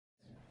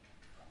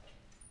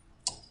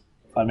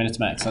5 minutes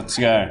max. Let's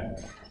go.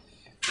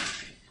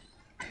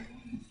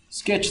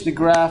 Sketch the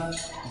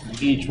graph.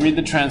 Each read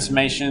the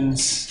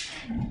transformations.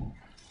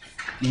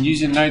 You can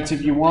use your notes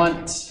if you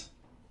want.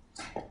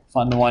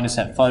 Find the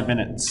y-intercept. 5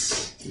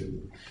 minutes.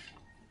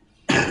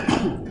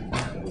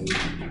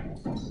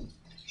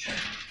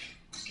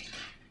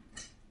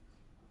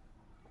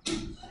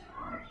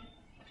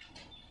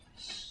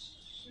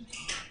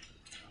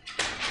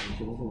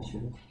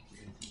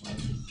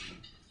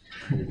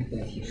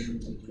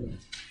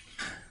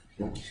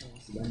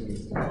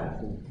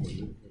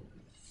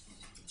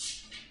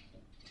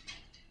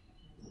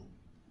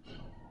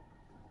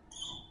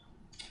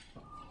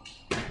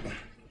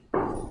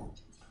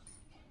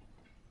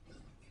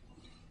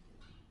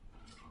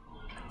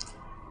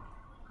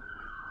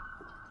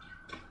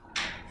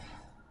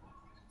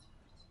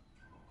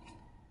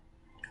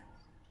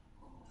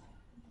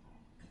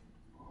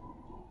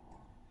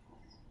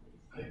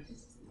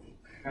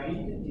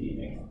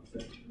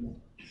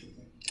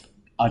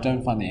 I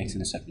don't find the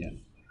x-intercept yet.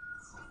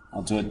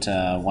 I'll do it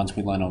once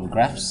we learn all the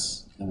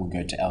graphs, then we'll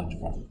go to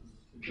algebra.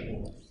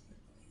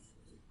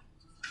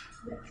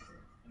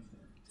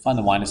 Find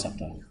the y-intercept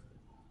though.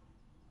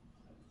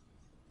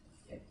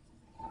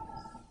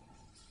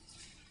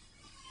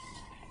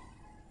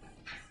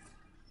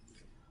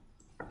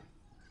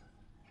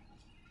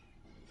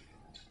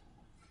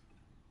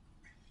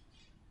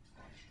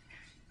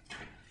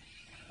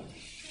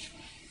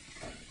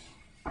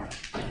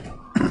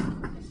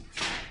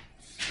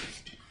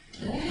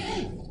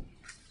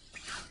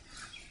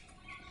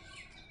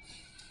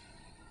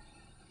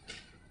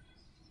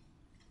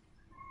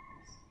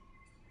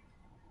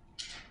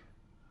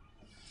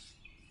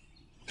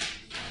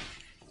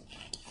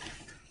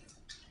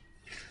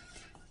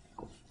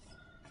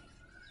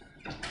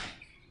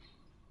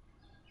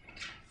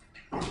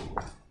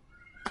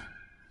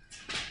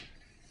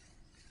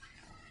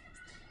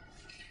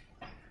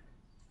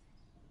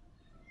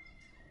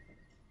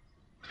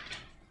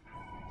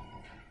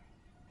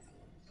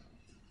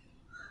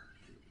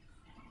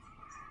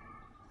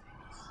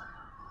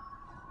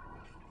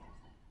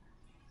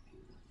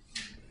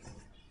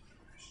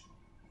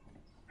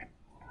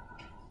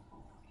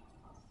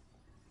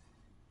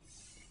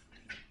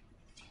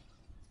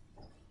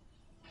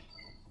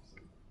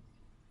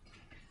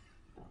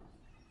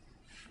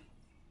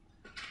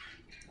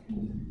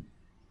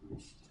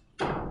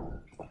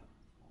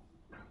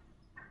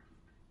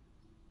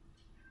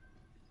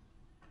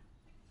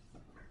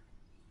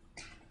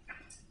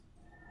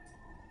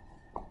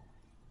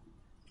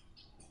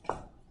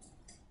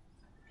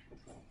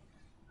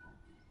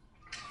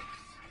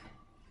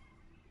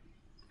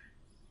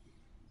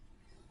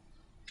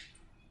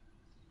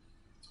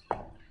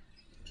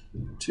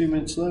 Two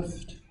minutes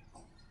left.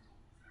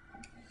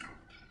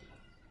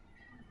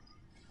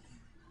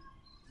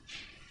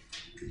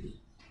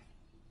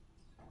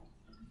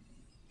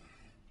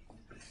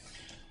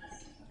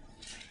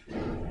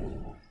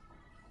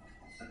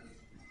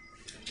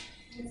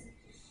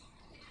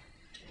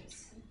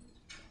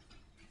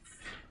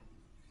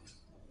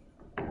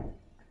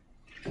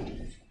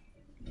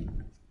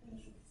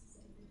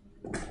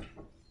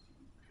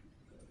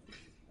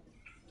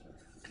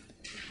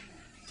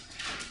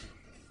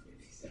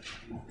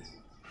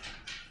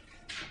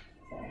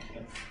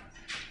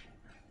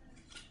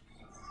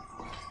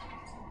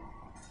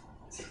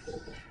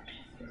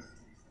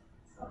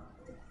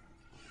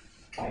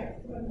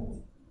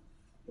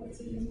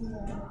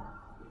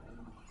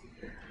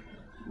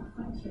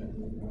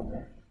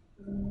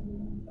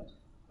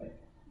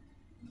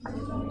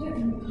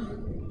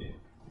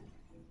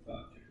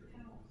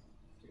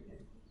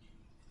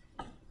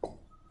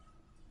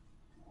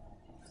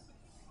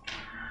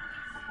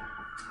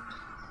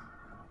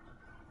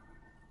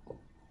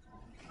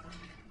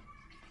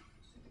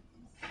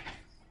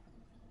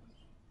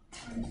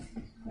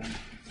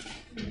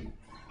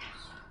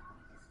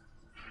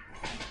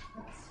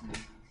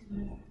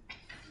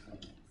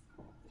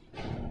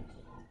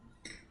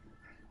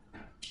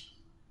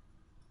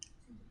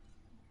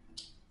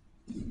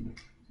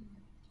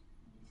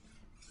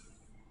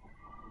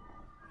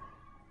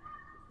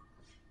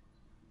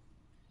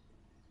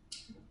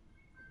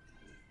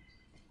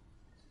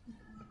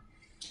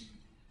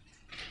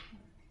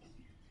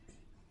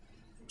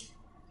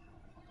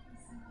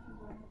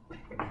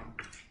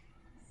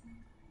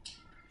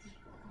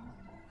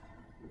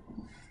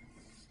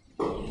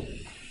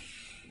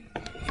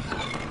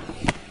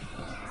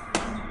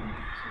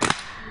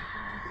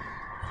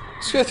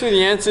 Let's go through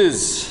the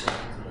answers.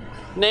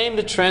 Name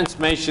the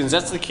transformations.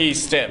 That's the key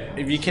step.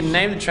 If you can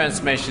name the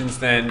transformations,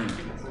 then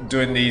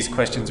doing these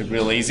questions are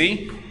real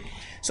easy.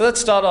 So let's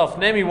start off.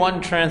 Name me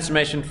one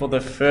transformation for the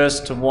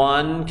first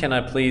one. Can I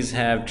please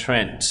have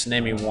Trent?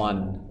 Name me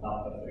one.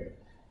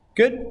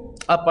 Good.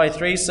 Up by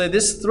 3. So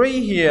this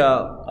 3 here,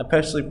 I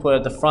personally put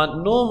at the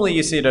front. Normally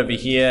you see it over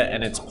here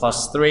and it's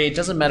plus 3. It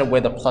doesn't matter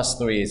where the plus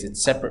 3 is.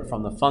 It's separate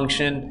from the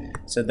function.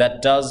 So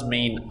that does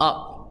mean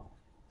up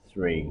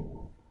 3.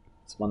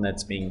 It's one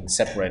that's being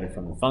separated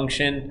from the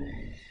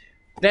function.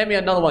 Name me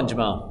another one,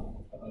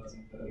 Jamal.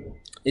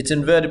 It's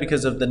inverted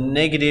because of the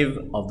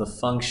negative of the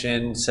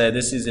function. So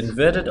this is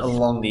inverted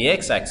along the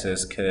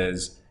x-axis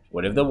because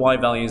whatever the y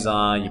values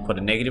are, you put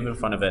a negative in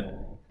front of it,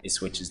 it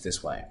switches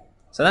this way.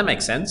 So that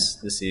makes sense.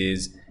 This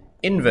is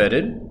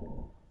inverted.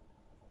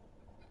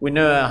 We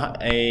know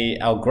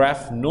our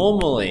graph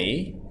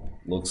normally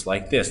looks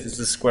like this. This is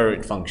a square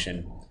root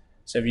function.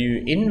 So if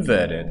you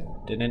invert it,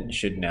 then it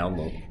should now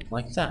look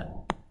like that.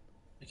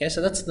 Okay,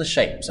 so that's the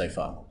shape so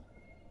far.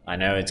 I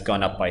know it's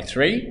gone up by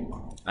 3.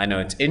 I know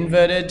it's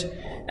inverted.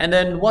 And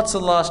then what's the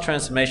last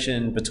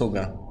transformation,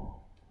 Batulga?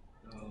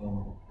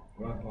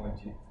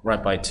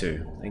 Right by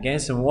 2. Okay,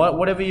 so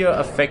whatever you're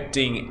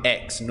affecting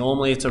x,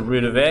 normally it's a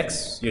root of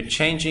x, you're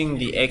changing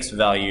the x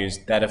values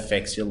that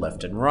affects your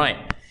left and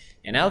right.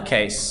 In our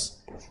case,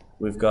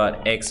 we've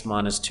got x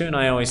minus 2, and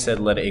I always said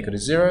let it equal to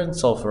 0 and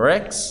solve for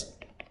x.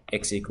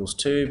 X equals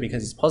 2,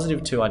 because it's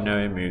positive 2, I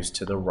know it moves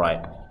to the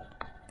right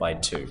by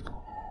 2.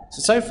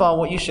 So far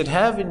what you should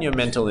have in your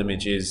mental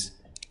image is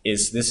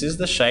this is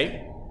the shape,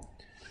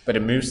 but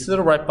it moves to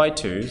the right by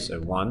 2, so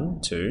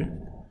 1, 2,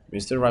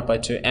 moves to the right by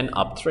 2, and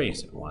up 3,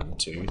 so 1,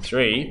 2,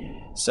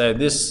 3. So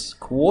this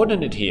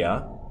coordinate here,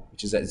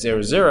 which is at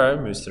 0,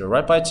 0, moves to the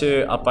right by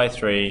 2, up by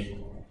 3,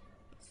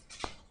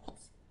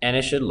 and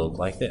it should look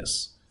like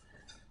this.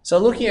 So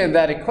looking at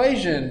that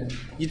equation,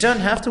 you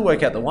don't have to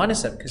work out the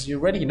y-intercept because you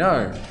already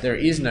know there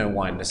is no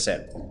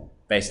y-intercept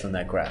based on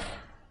that graph.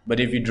 But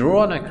if you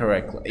draw on it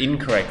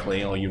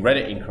incorrectly, or you read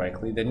it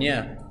incorrectly, then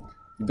yeah.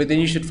 But then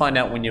you should find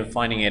out when you're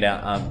finding it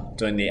out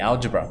doing the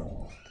algebra.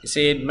 You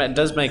see, it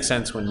does make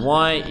sense when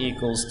y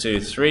equals to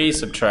 3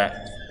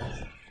 subtract.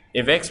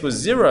 If x was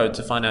 0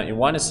 to find out your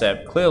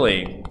y-intercept,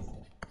 clearly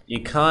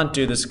you can't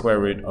do the square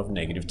root of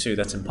negative 2.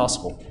 That's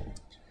impossible.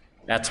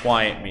 That's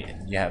why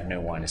you have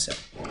no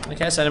y-intercept.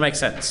 Okay, so that makes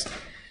sense.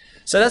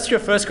 So that's your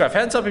first graph.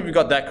 Hands up if you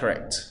got that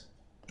correct.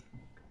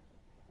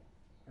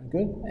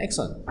 Good,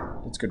 excellent.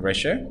 That's good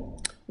ratio.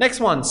 Next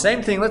one,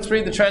 same thing. Let's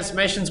read the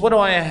transformations. What do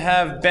I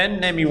have? Ben,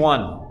 name me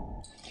one.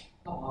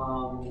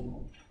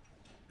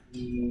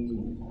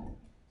 The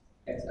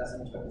x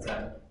asymptote is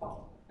at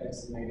x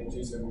is negative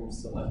 2, so it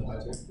moves to the left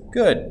by 2.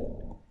 Good.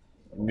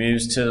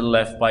 Moves to the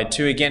left by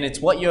 2. Again, it's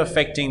what you're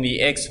affecting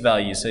the x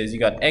value. So you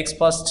got x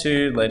plus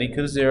 2, let it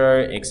equal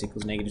 0, x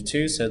equals negative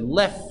 2, so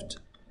left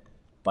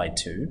by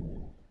 2.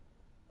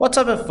 What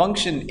type of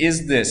function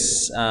is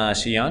this,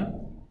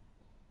 Xian?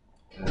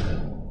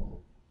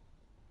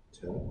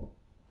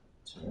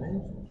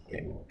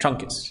 Okay.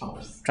 Truncus.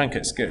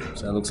 Truncus, good.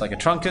 So it looks like a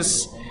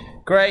truncus.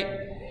 Great.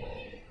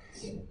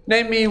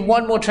 Name me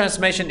one more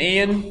transformation,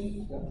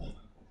 Ian.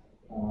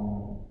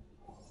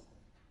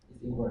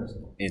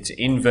 It's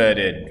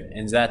inverted,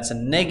 and that's a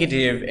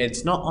negative.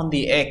 It's not on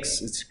the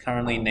x, it's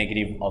currently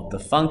negative of the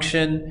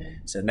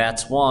function, so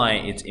that's why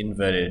it's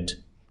inverted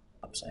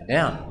upside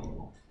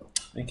down.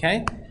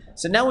 Okay,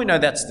 so now we know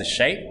that's the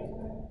shape.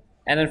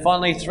 And then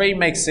finally 3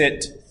 makes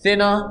it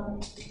thinner.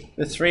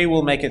 The 3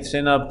 will make it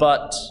thinner,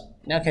 but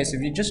in our case,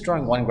 if you're just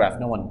drawing one graph,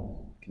 no one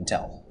can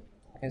tell.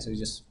 Okay, so it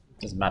just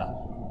doesn't matter.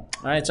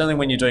 Alright, it's only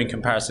when you're doing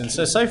comparisons.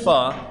 So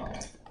far,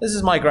 this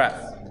is my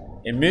graph.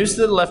 It moves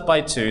to the left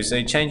by 2, so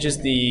it changes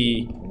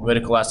the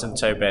vertical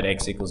asymptote at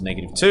x equals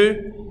negative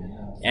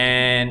 2.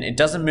 And it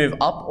doesn't move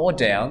up or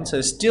down,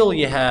 so still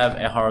you have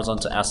a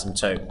horizontal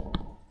asymptote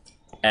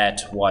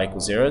at y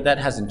equals 0. That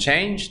hasn't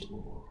changed,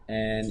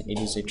 and it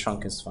is a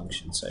truncus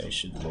function, so it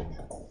should look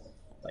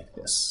like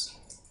this.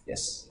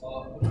 Yes?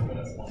 When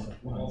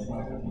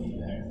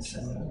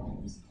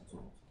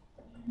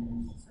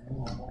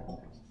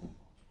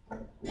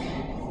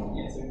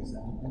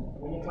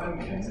you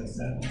find the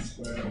x-intercept,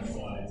 square both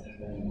sides, and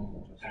then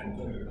add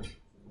the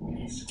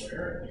b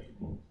square, it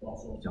can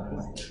also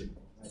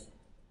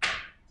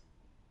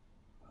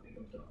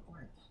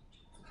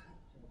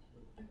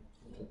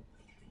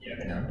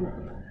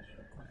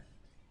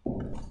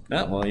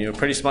Oh, well, you're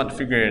pretty smart to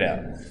figure it out.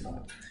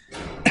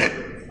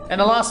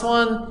 And the last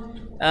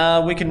one,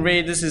 we can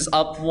read, this is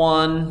up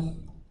 1.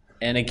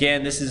 And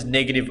again, this is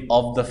negative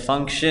of the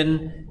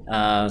function.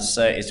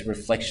 So it's a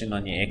reflection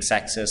on your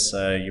x-axis.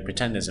 So you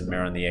pretend there's a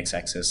mirror on the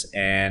x-axis.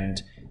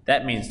 And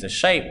that means the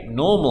shape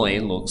normally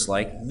looks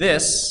like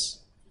this.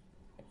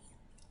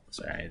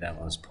 Sorry,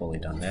 that was poorly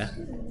done there.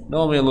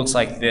 Normally it looks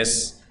like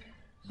this.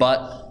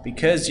 But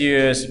because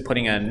you're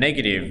putting a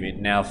negative,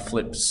 it now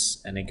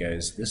flips and it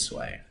goes this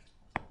way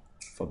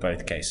for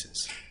both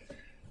cases.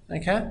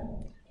 Okay?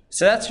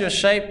 So that's your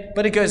shape,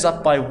 but it goes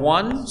up by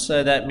 1.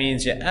 So that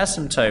means your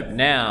asymptote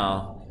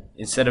now,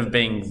 instead of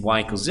being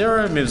y equals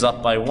 0, moves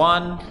up by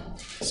 1.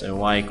 So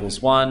y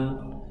equals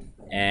 1.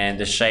 And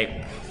the shape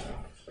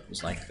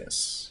is like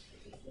this.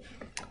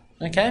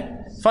 Okay?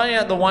 Finding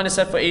out the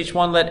y-intercept for each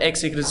one, let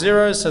x equal to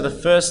 0. So the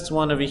first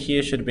one over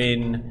here should have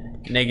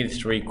been negative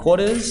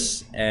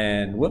 3/4.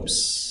 And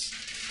whoops.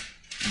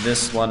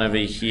 This one over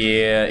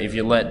here, if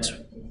you let,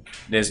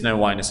 there's no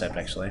y-intercept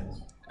actually,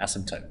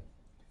 asymptote.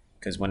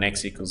 Because when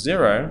x equals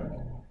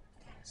 0,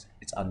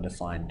 it's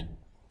undefined.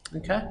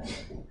 Okay?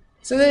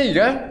 So there you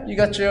go. You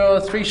got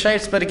your three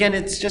shapes, but again,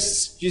 it's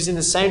just using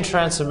the same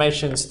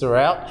transformations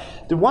throughout.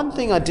 The one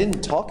thing I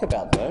didn't talk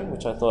about though,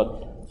 which I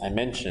thought I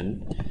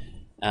mentioned,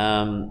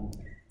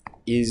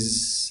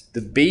 is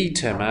the B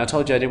term. And I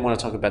told you I didn't want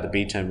to talk about the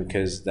B term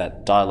because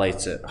that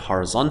dilates it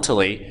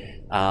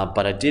horizontally.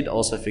 But I did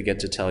also forget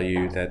to tell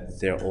you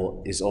that there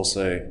is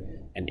also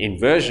an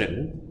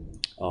inversion,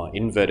 or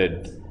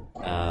inverted.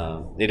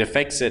 It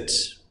affects it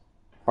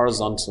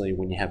horizontally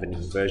when you have an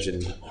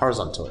inversion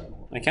horizontally.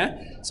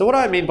 Okay, so what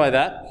I mean by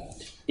that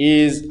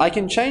is I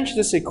can change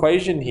this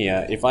equation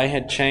here if I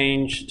had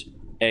changed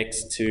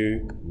x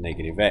to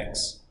negative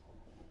x.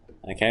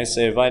 Okay,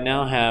 so if I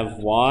now have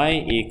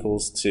y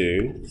equals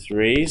to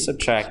 3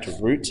 subtract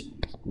root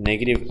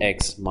negative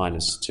x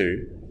minus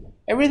 2,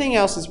 everything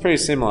else is pretty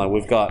similar.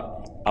 We've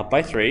got up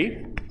by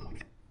 3.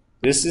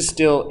 This is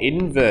still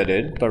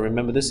inverted, but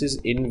remember this is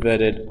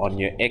inverted on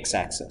your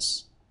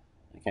x-axis.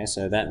 Okay,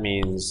 so that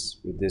means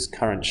with this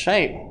current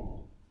shape,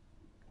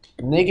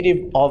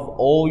 negative of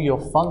all your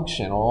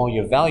function or all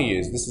your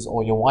values, this is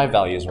all your y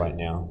values right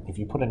now. If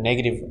you put a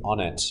negative on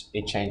it,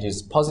 it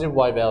changes. Positive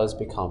y values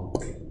become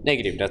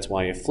negative. That's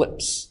why it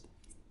flips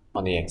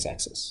on the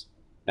x-axis.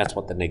 That's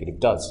what the negative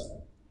does.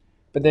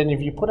 But then if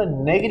you put a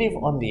negative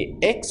on the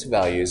x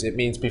values, it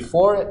means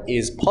before it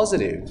is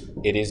positive,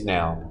 it is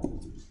now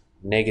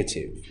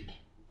negative.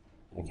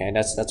 Okay,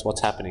 that's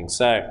what's happening.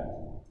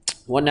 So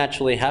what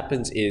naturally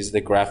happens is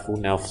the graph will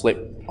now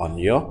flip on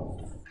your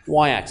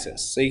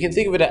y-axis. So you can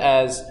think of it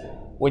as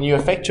when you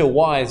affect your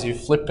y's, you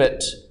flip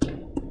it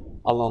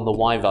along the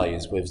y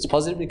values. If it's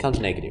positive, it becomes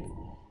negative.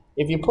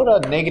 If you put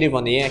a negative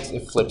on the x,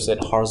 it flips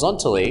it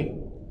horizontally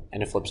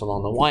and it flips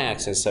along the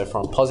y-axis. So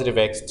from positive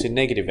x to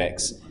negative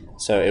x.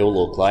 So it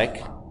will look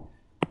like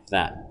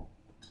that.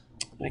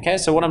 Okay,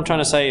 so what I'm trying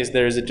to say is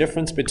there is a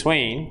difference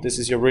between, this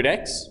is your root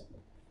x,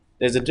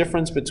 there's a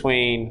difference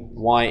between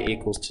y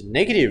equals to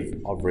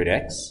negative of root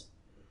x.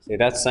 So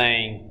that's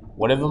saying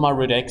whatever my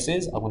root x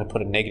is, I'm going to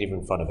put a negative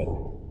in front of it.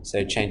 So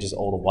it changes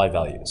all the y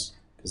values,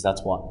 because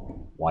that's what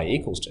y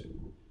equals to.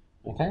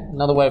 Okay,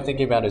 another way of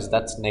thinking about it is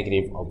that's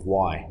negative of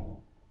y.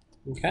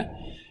 Okay,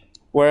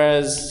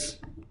 whereas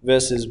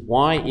versus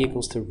y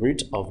equals to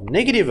root of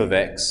negative of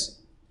x,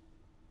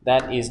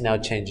 that is now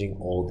changing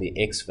all the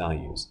x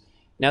values.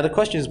 Now the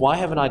question is, why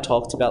haven't I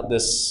talked about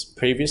this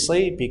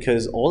previously?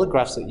 Because all the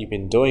graphs that you've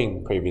been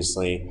doing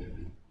previously,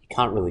 you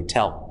can't really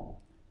tell.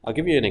 I'll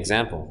give you an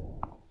example.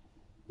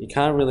 You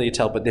can't really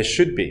tell, but there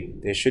should be.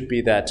 There should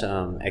be that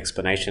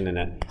explanation in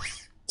it.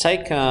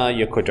 Take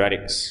your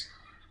quadratics.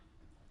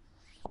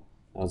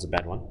 That was a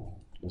bad one.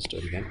 Let's do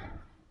it again.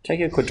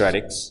 Take your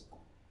quadratics.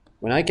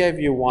 When I gave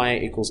you y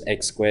equals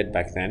x squared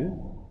back then,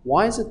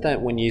 why is it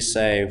that when you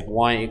say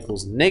y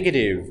equals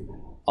negative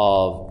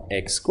of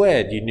x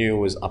squared, you knew it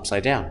was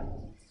upside down?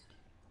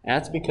 And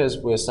that's because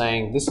we're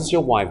saying this is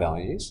your y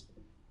values.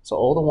 So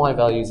all the y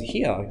values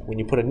here, when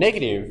you put a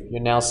negative,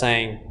 you're now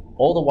saying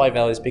all the y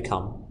values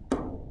become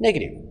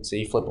negative. So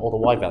you flip all the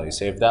y values.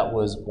 So if that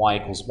was y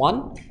equals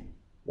 1,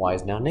 y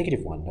is now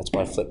negative 1. That's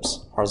why it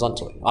flips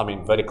horizontally. I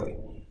mean vertically.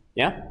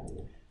 Yeah?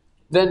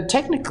 Then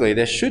technically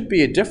there should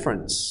be a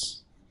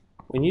difference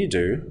when you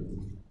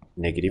do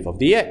negative of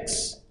the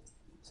x.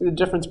 See the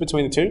difference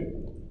between the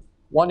two?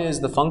 One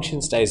is the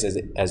function stays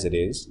as it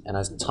is, and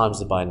I times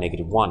it by a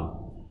negative 1.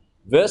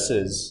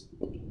 Versus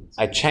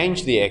I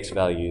change the x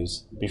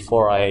values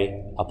before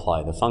I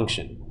apply the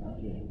function.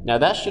 Now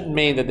that should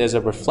mean that there's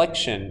a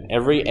reflection,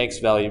 every x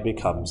value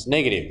becomes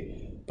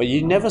negative. But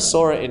you never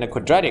saw it in a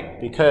quadratic,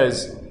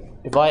 because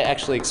if I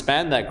actually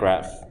expand that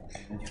graph,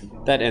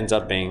 that ends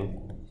up being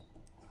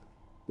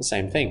the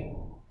same thing.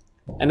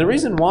 And the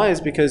reason why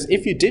is because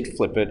if you did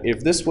flip it,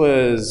 if this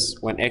was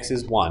when x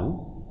is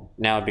 1,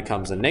 now it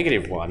becomes a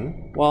negative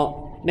 1,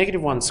 well,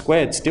 negative 1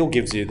 squared still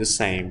gives you the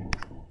same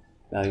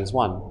value as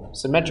 1.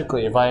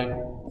 Symmetrically, if I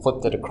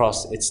flipped it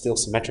across, it's still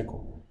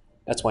symmetrical.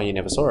 That's why you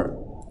never saw it.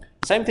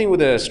 Same thing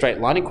with a straight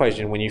line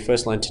equation. When you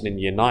first learnt it in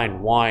year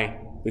 9, why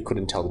we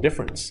couldn't tell the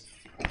difference.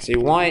 See,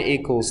 y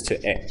equals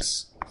to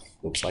x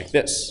looks like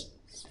this.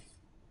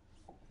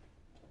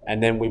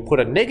 And then we put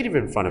a negative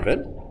in front of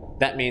it.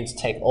 That means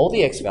take all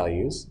the x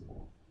values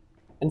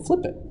and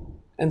flip it.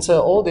 And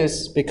so all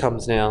this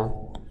becomes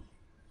now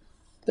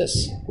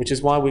this, which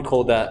is why we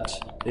call that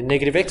the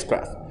negative x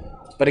graph.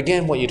 But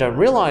again, what you don't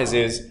realize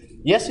is,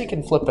 yes, you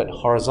can flip it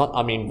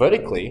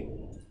vertically,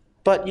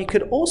 but you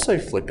could also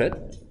flip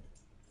it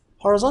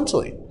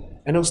horizontally,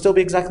 and it'll still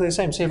be exactly the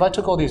same. See, if I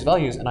took all these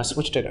values and I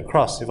switched it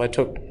across, if I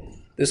took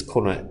this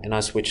corner and I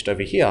switched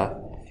over here,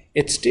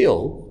 it's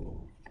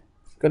still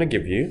going to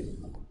give you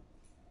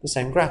the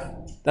same graph.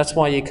 That's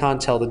why you can't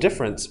tell the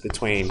difference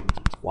between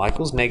y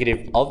equals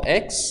negative of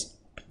x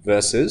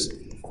versus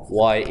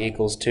y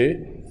equals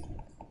to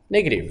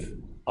negative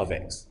of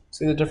x.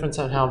 See the difference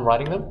on how I'm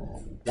writing them?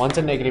 One's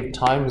a negative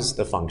times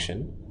the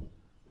function.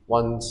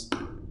 One's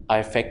I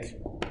affect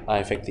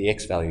the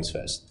x values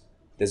first.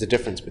 There's a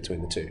difference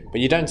between the two. But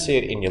you don't see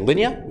it in your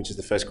linear, which is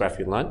the first graph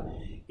you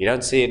learn. You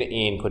don't see it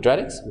in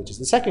quadratics, which is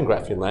the second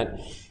graph you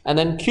learn. And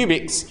then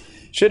cubics,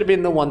 Should have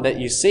been the one that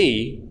you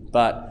see,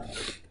 but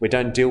we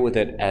don't deal with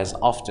it as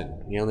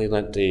often. You only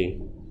learnt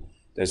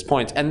those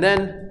points. And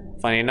then,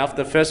 funny enough,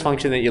 the first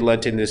function that you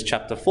learnt in this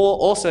chapter 4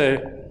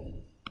 also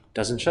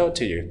doesn't show it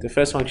to you. The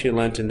first function you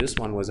learnt in this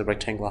one was a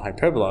rectangular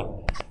hyperbola,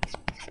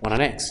 1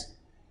 on x.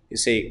 You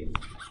see,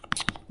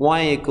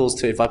 y equals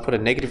to, if I put a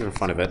negative in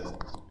front of it,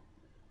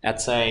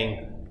 that's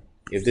saying,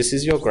 if this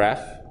is your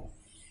graph,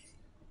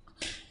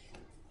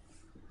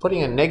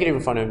 putting a negative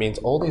in front of it means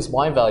all these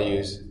y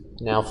values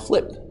now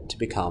flip to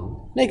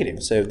become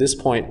negative. So if this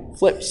point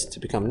flips to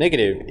become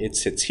negative, it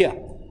sits here.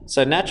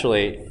 So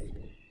naturally,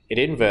 it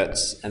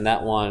inverts, and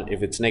that one,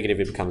 if it's negative,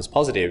 it becomes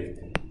positive.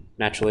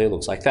 Naturally, it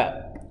looks like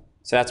that.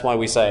 So that's why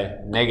we say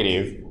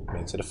negative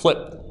makes it a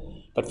flip.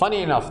 But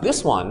funny enough,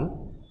 this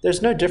one,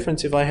 there's no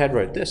difference if I had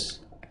wrote this.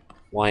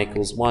 Y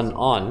equals 1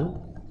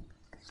 on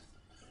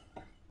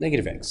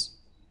negative x.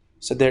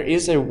 So there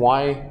is a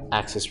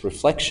y-axis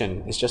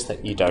reflection, it's just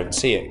that you don't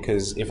see it,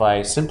 because if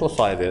I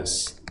simplify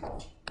this,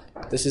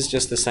 this is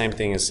just the same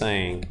thing as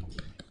saying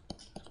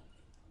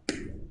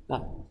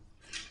no.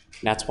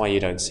 That's why you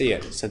don't see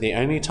it. So the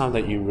only time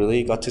that you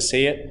really got to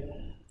see it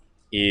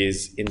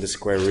is in the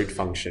square root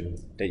function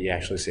that you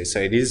actually see. So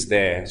it is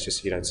there, it's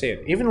just you don't see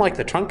it. Even like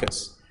the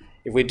truncus.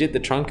 If we did the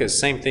truncus,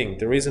 same thing.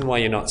 The reason why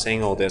you're not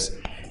seeing all this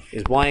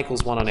is y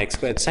equals 1 on x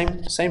squared.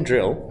 Same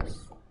drill.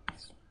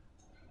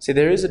 See,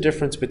 there is a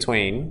difference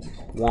between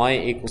y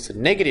equals to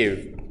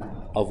negative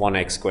of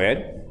 1x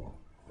squared.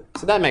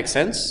 So that makes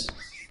sense.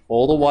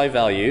 All the y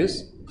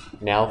values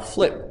now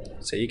flip.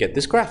 So you get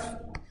this graph.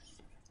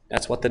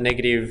 That's what the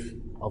negative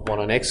of 1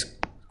 on x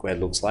squared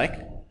looks like.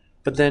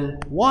 But then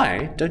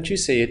why don't you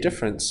see a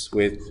difference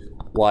with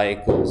y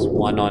equals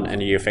 1 on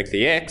and you affect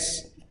the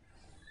x?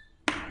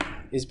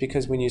 Is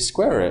because when you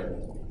square it,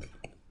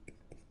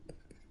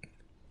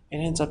 it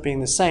ends up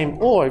being the same.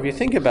 Or if you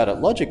think about it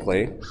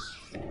logically,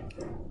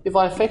 if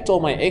I affect all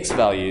my x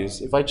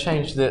values, if I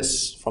change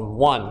this from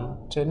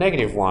 1 to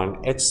negative 1,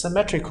 it's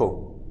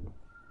symmetrical.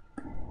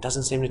 It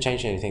doesn't seem to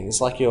change anything.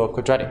 It's like you're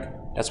quadratic.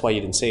 That's why you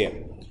didn't see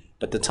it.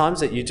 But the times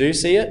that you do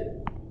see it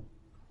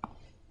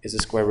is a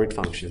square root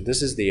function.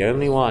 This is the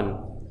only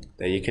one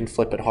that you can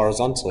flip it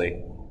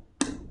horizontally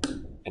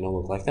and it'll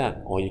look like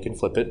that. Or you can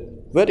flip it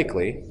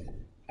vertically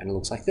and it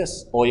looks like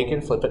this. Or you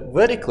can flip it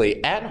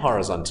vertically and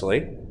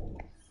horizontally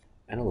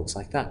and it looks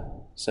like that.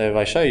 So if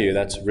I show you,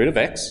 that's root of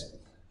x.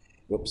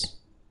 Whoops.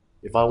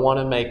 If I want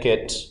to make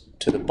it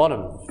to the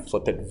bottom,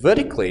 flip it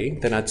vertically,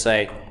 then I'd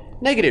say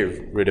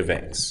negative root of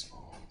x.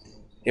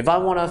 If I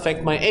want to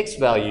affect my x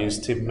values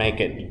to make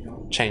it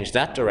change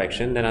that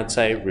direction, then I'd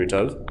say root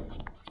of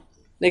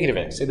negative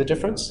x. See the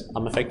difference?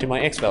 I'm affecting my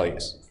x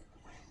values.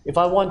 If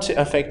I want to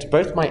affect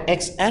both my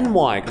x and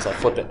y, because I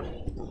flip it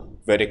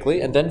vertically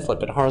and then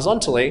flip it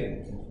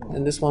horizontally,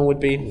 then this one would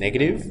be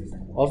negative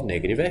of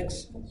negative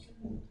x.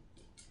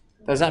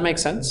 Does that make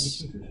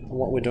sense?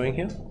 What we're doing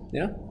here?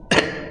 Yeah?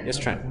 Yes,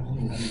 Trent.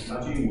 How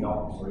do you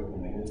not root the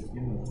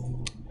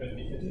negative?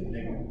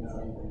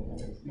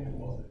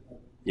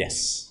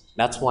 Yes.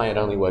 That's why it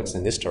only works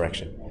in this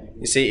direction.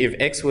 You see, if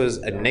x was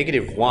a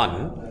negative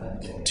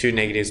 1, 2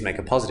 negatives make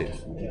a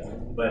positive.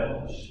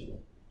 But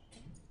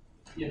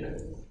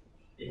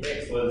if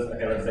x was,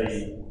 okay, let's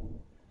say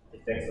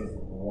if x was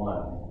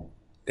 1,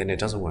 then it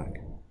doesn't work.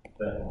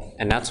 but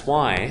And that's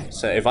why,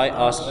 so if I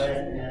ask,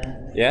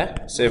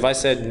 yeah? So if I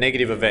said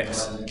negative of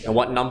x, and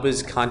what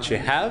numbers can't you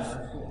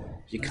have?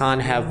 You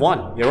can't have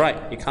 1. You're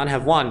right, you can't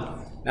have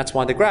 1. That's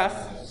why the graph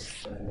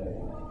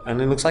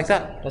only looks like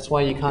that. That's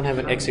why you can't have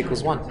an x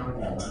equals 1.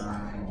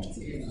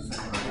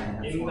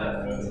 In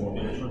that first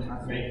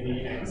one, make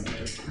the x,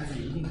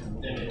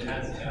 then it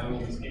has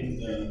values in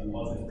the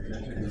positive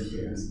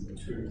reaction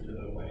true to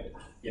the weight.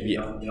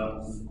 you're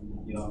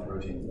not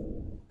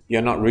rooting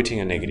You're not rooting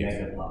a the negative.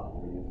 negative part.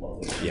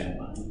 Yeah.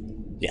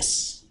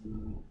 Yes.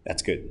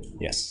 That's good.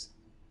 Yes.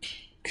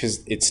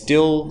 Because it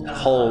still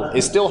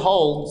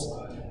holds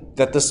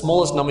that the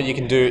smallest number you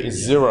can do is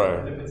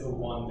 0. If it's a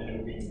 1, then it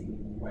would be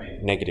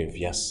weight. Negative,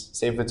 yes.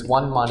 So if it's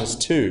 1 minus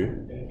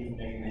 2, Then it'd be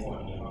negative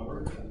 1,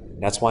 remember?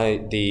 that's why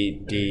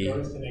It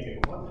goes to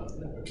negative 1,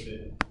 doesn't it?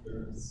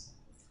 Because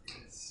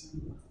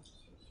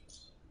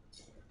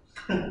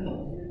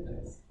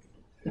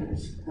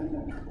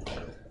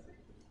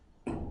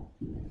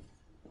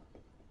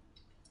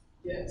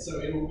yeah, so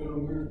it'll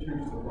move 2 to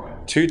the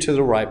right. 2 to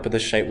the right, but the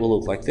shape will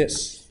look like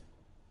this.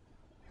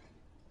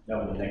 No,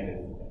 with the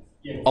negative.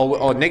 Yeah.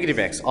 Oh, negative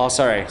x. Oh,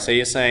 sorry. So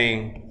you're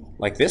saying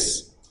like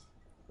this?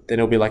 Then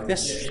it'll be like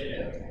this?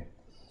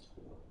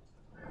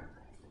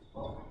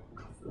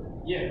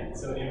 Yeah,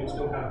 so it will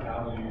still have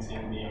values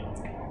in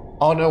the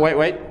Oh, no,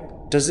 wait.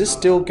 Does this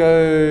still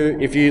go,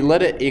 if you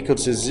let it equal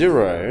to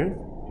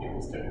 0?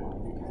 equals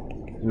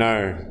to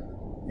No.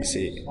 You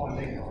see,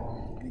 negative.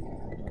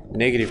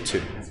 negative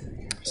 2.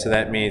 So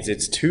that means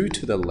it's 2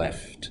 to the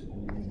left.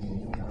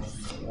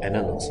 And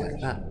it looks like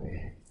that.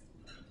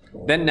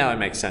 Then now it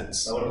makes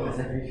sense.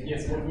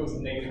 Yes, what if it was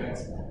negative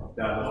x?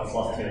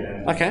 Plus 2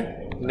 then.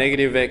 Okay,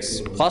 negative x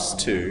plus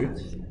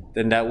 2,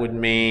 then that would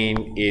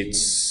mean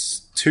it's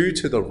 2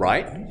 to the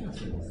right.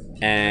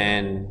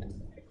 and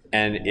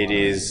it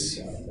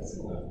is,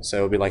 so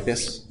it'll be like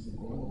this.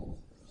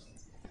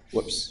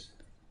 Whoops.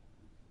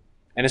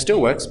 And it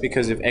still works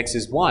because if x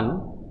is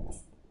 1,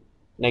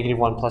 negative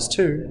 1 plus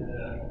 2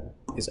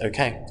 is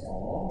okay.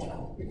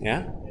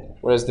 Yeah?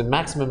 Whereas the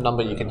maximum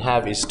number you can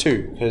have is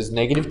 2, because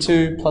negative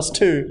 2 plus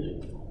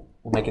 2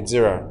 will make it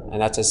 0,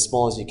 and that's as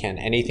small as you can.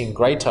 Anything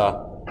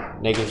greater,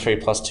 negative 3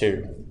 plus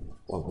 2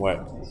 won't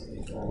work.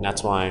 And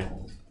that's why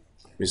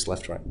we just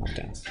left, right, up,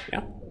 down.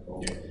 Yeah?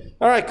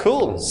 Alright,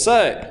 cool.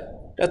 So,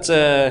 that's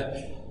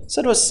a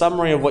sort of a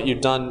summary of what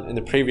you've done in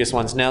the previous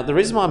ones. Now, the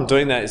reason why I'm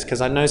doing that is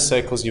because I know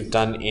circles you've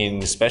done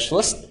in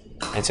Specialist,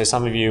 and so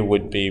some of you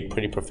would be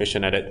pretty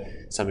proficient at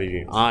it, some of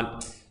you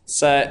aren't.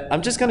 So,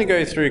 I'm just going to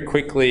go through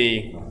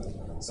quickly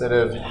sort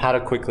of how to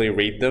quickly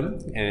read them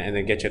and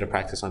then get you to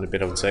practice on a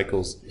bit on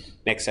circles.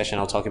 Next session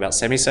I'll talk about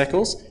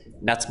semicircles.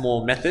 That's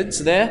more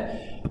methods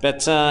there.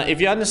 But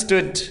if you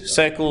understood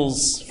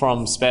circles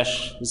from Spec,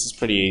 this is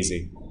pretty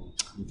easy.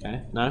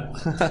 Okay, no?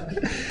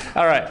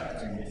 All right.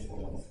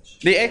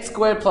 The x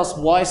squared plus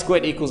y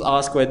squared equals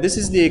r squared. This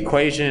is the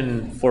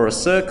equation for a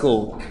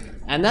circle.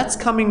 And that's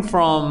coming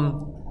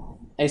from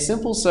a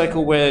simple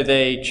circle where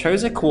they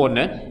chose a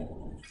coordinate,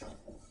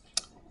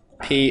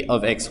 p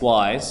of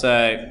xy.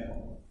 So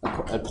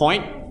a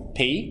point,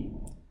 P,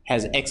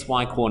 has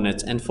xy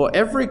coordinates, and for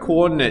every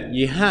coordinate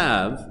you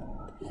have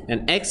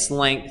an x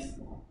length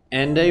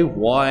and a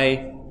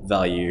y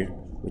value,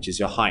 which is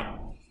your height.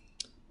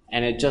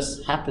 And it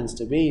just happens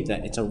to be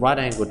that it's a right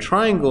angled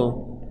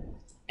triangle,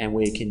 and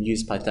we can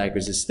use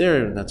Pythagoras'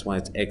 theorem. That's why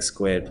it's x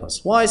squared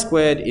plus y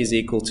squared is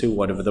equal to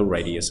whatever the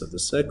radius of the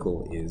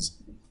circle is,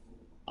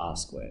 r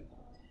squared.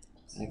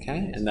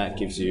 Okay, and that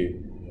gives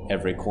you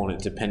every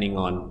coordinate depending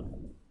on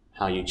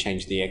how you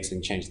change the x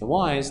and change the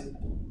y's.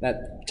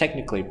 That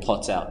technically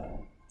plots out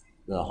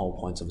the whole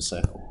points of a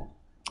circle.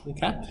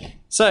 Okay,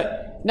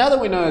 so now that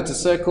we know it's a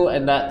circle,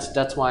 and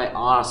that's why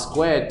r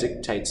squared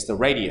dictates the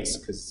radius,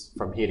 because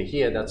from here to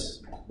here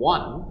that's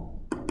 1,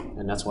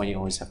 and that's why you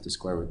always have to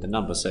square root the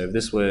number. So if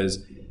this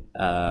was,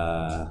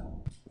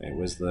 it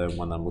was the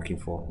one I'm looking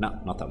for. No,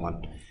 not that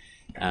one.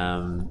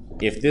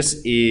 If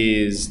this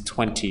is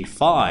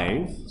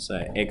 25,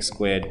 so x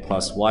squared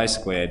plus y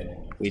squared,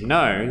 we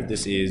know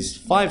this is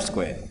 5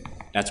 squared.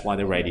 That's why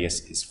the radius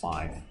is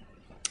 5.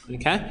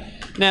 Okay?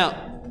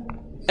 Now,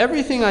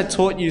 everything I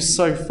taught you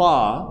so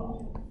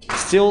far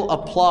still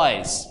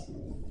applies.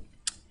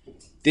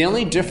 The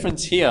only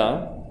difference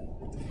here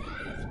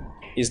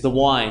is the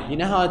y. You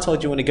know how I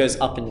told you when it goes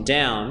up and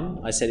down,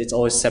 I said it's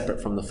always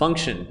separate from the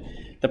function.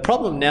 The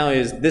problem now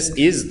is this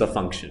is the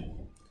function.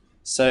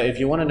 So if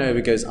you want to know if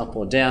it goes up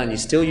or down, you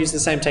still use the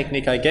same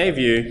technique I gave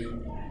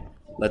you.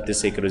 Let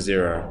this equal to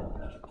 0.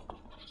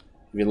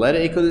 If you let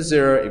it equal to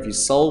 0, if you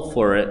solve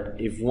for it,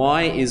 if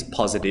y is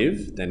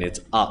positive, then it's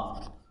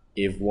up.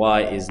 If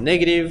y is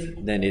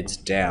negative, then it's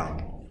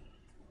down.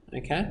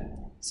 Okay?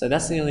 So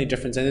that's the only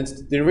difference. And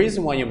it's, the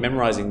reason why you're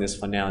memorizing this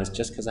for now is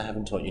just because I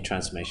haven't taught you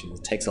transformations.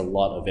 It takes a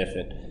lot of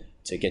effort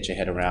to get your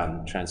head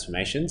around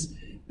transformations.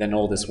 Then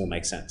all this will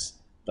make sense.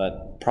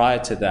 But prior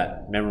to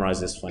that,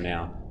 memorize this for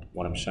now,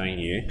 what I'm showing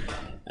you.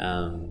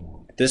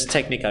 This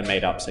technique I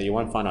made up, so you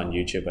won't find on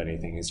YouTube or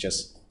anything. It's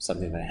just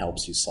something that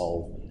helps you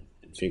solve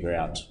and figure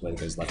out whether it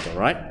goes left or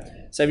right.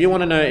 So if you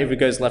want to know if it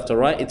goes left or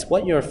right, it's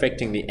what you're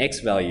affecting the x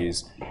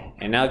values.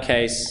 In our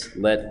case,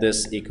 let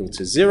this equal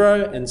to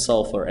 0 and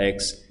solve for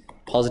x.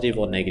 Positive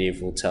or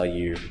negative will tell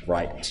you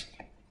right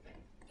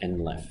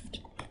and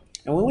left.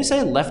 And when we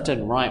say left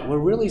and right, we're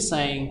really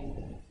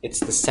saying it's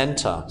the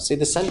center. See,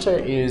 the center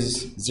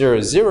is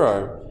 0,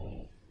 0,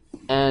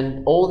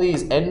 and all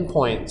these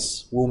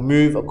endpoints will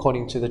move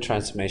according to the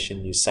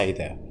transformation you say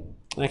there.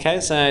 Okay,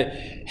 so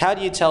how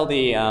do you tell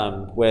the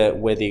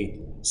where the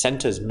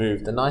centers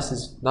move? The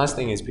nice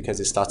thing is because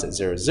it starts at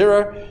 0,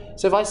 0.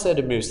 So if I said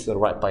it moves to the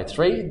right by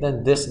 3,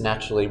 then this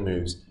naturally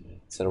moves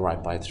to the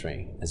right by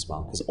 3 as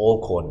well, because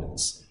all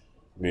coordinates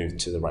move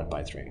to the right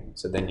by 3.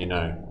 So then you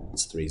know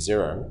it's 3,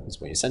 0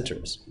 is where your center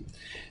is.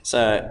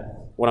 So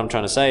what I'm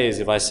trying to say is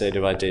if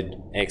I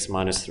did x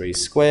minus 3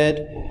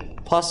 squared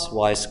plus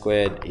y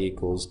squared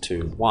equals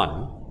to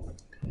 1,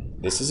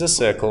 this is a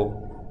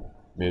circle,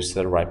 moves to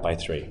the right by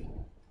 3.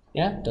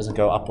 Yeah, doesn't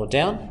go up or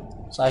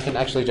down. So I can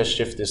actually just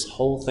shift this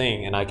whole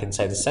thing and I can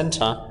say the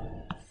center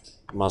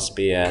must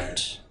be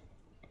at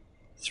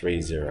 3,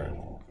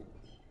 0.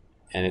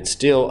 And it's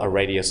still a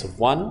radius of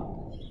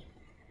 1.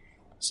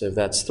 So if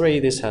that's 3,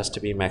 this has to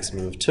be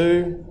maximum of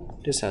 2,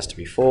 this has to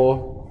be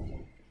 4,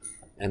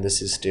 and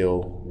this is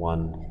still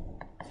 1,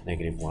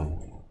 negative 1.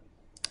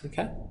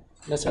 Okay?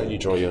 That's how you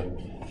draw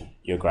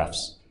your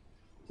graphs.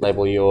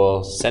 Label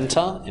your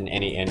center and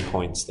any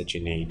endpoints that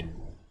you need.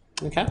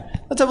 Okay?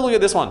 Let's have a look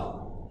at this one.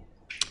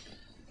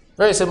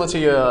 Very similar to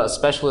your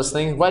specialist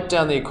thing. Write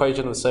down the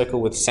equation of the circle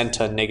with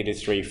center negative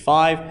 3,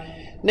 5.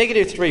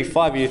 Negative 3,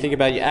 5, you think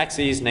about your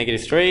axes,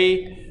 negative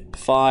 3,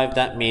 5,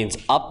 that means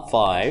up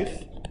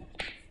 5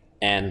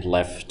 and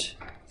left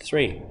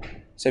 3.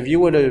 So if you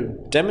were to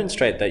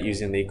demonstrate that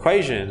using the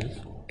equation,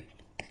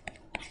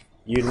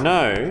 you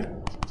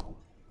know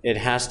it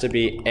has to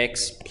be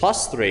x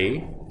plus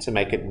 3 to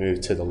make it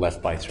move to the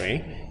left by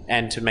 3.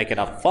 And to make it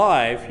up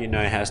 5, you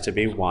know it has to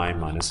be y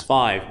minus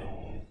 5.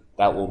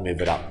 That will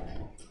move it up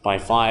by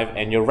 5.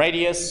 And your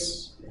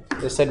radius,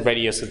 they said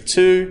radius of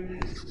 2,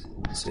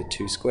 so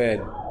 2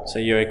 squared. So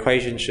your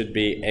equation should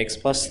be x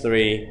plus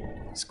 3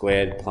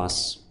 squared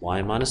plus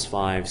y minus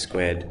 5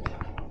 squared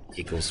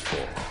equals 4.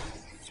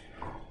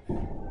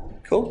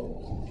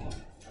 Cool?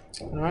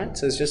 Alright,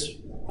 so it's just,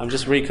 I'm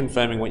just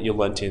reconfirming what you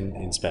learnt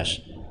in Spec.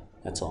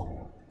 That's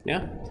all.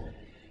 Yeah?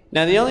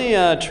 Now the only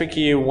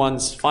tricky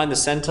ones, find the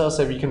center,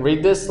 so if you can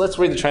read this, let's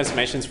read the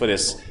transformations for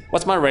this.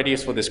 What's my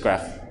radius for this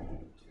graph?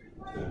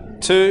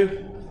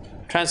 2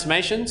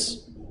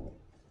 transformations?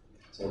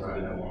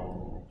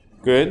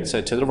 Good,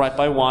 so to the right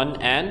by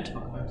 1 and?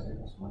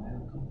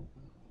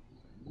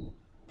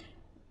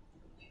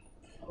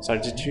 Sorry,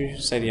 did you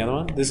say the other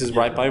one? This is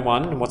right by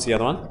 1, and what's the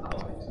other one?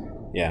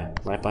 Yeah,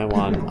 right by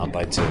 1, up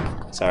by 2.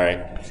 Sorry.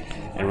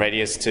 And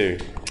radius 2.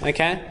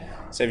 Okay.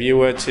 So if you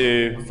were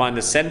to find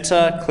the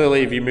center,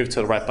 clearly if you move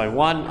to the right by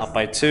 1, up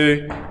by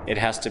 2, it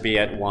has to be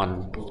at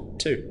 1,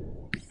 2.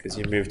 Because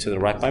you move to the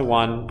right by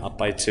 1, up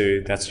by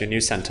 2, that's your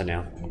new center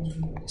now.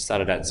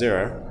 Started at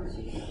 0.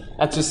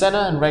 That's your center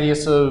and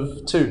radius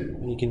of 2.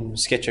 You can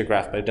sketch your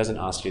graph, but it doesn't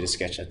ask you to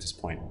sketch at this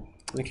point.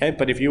 Okay,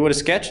 but if you were to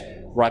sketch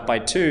right by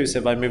 2, so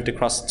if I moved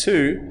across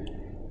 2,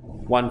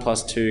 1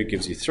 plus 2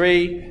 gives you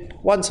 3,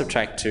 1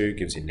 subtract 2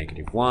 gives you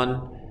negative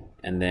 1,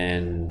 and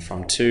then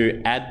from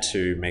 2 add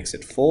 2 makes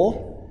it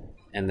 4,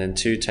 and then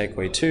 2 take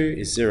away 2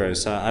 is 0.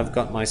 So I've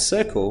got my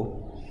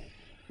circle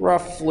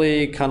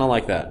roughly kind of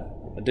like that.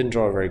 I didn't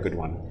draw a very good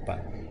one,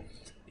 but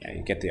yeah,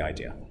 you get the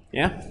idea.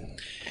 Yeah?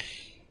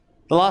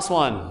 The last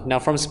one. Now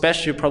from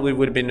Spec, you probably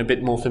would have been a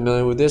bit more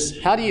familiar with this.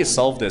 How do you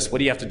solve this? What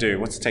do you have to do?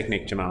 What's the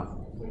technique, Jamal?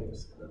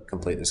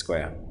 Complete the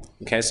square.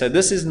 Okay, so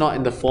this is not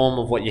in the form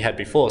of what you had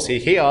before. See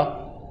here,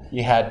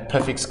 you had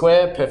perfect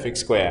square, perfect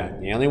square.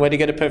 The only way to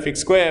get a perfect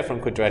square from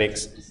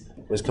quadratics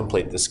was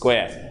complete the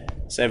square.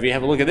 So if you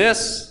have a look at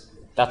this,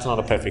 that's not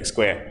a perfect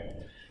square.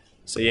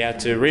 So you have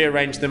to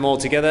rearrange them all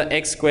together.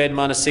 X squared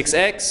minus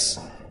 6x,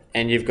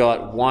 and you've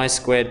got y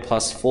squared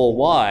plus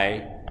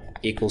 4y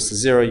equals to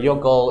 0. Your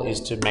goal is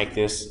to make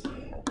this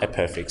a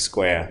perfect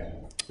square.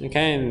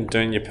 Okay, and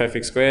doing your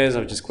perfect squares,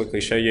 I'll just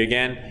quickly show you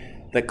again.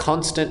 The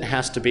constant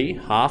has to be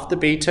half the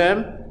b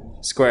term,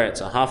 square it.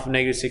 So half of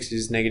negative 6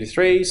 is negative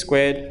 3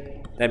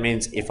 squared. That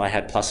means if I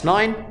had plus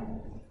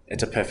 9,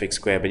 it's a perfect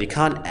square. But you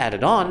can't add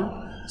it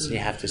on, so you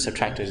have to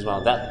subtract it as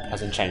well. That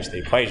hasn't changed the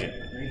equation.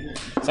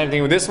 Same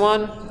thing with this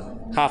one.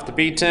 Half the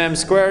b term,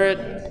 square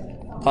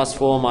it, plus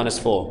 4 minus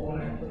 4.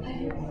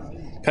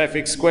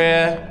 Perfect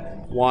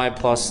square, y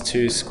plus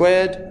 2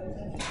 squared,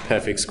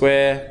 perfect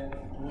square,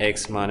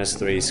 x minus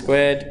 3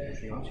 squared,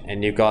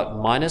 and you've got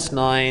minus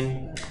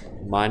 9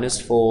 minus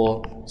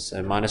 4,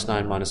 so minus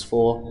 9 minus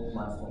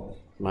 4,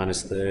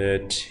 minus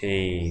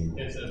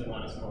 13.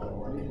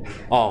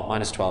 Oh,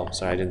 minus 12,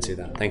 sorry, I didn't see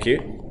that. Thank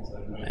you.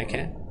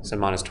 Okay, so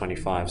minus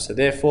 25. So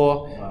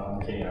therefore,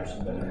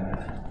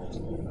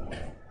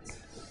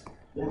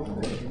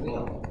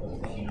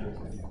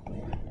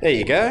 there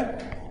you go.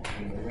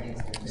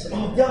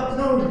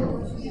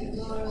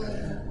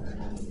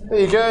 There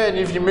you go, and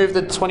if you move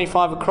the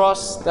 25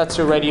 across, that's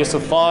your radius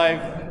of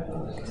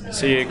 5.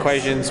 So your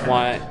equation's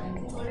y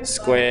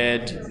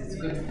squared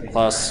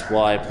plus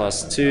y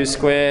plus 2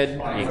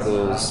 squared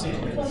equals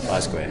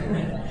 5 squared.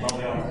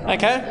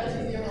 Okay?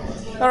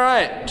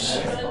 Alright.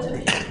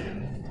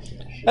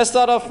 Let's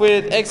start off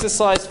with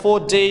exercise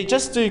 4D.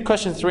 Just do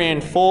question 3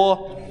 and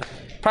 4.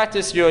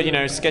 Practice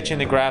your, sketching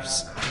the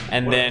graphs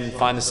and then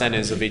find the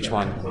centers of each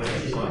one.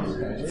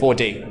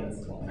 4D.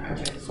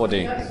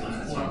 4D.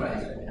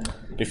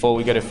 Before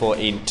we go to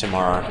 4E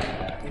tomorrow.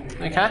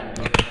 Okay?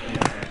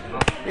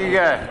 Here you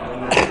go.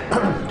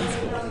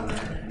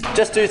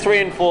 Just do 3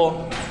 and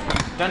 4.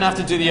 Don't have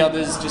to do the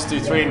others, just do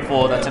 3 and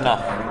 4, that's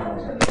enough.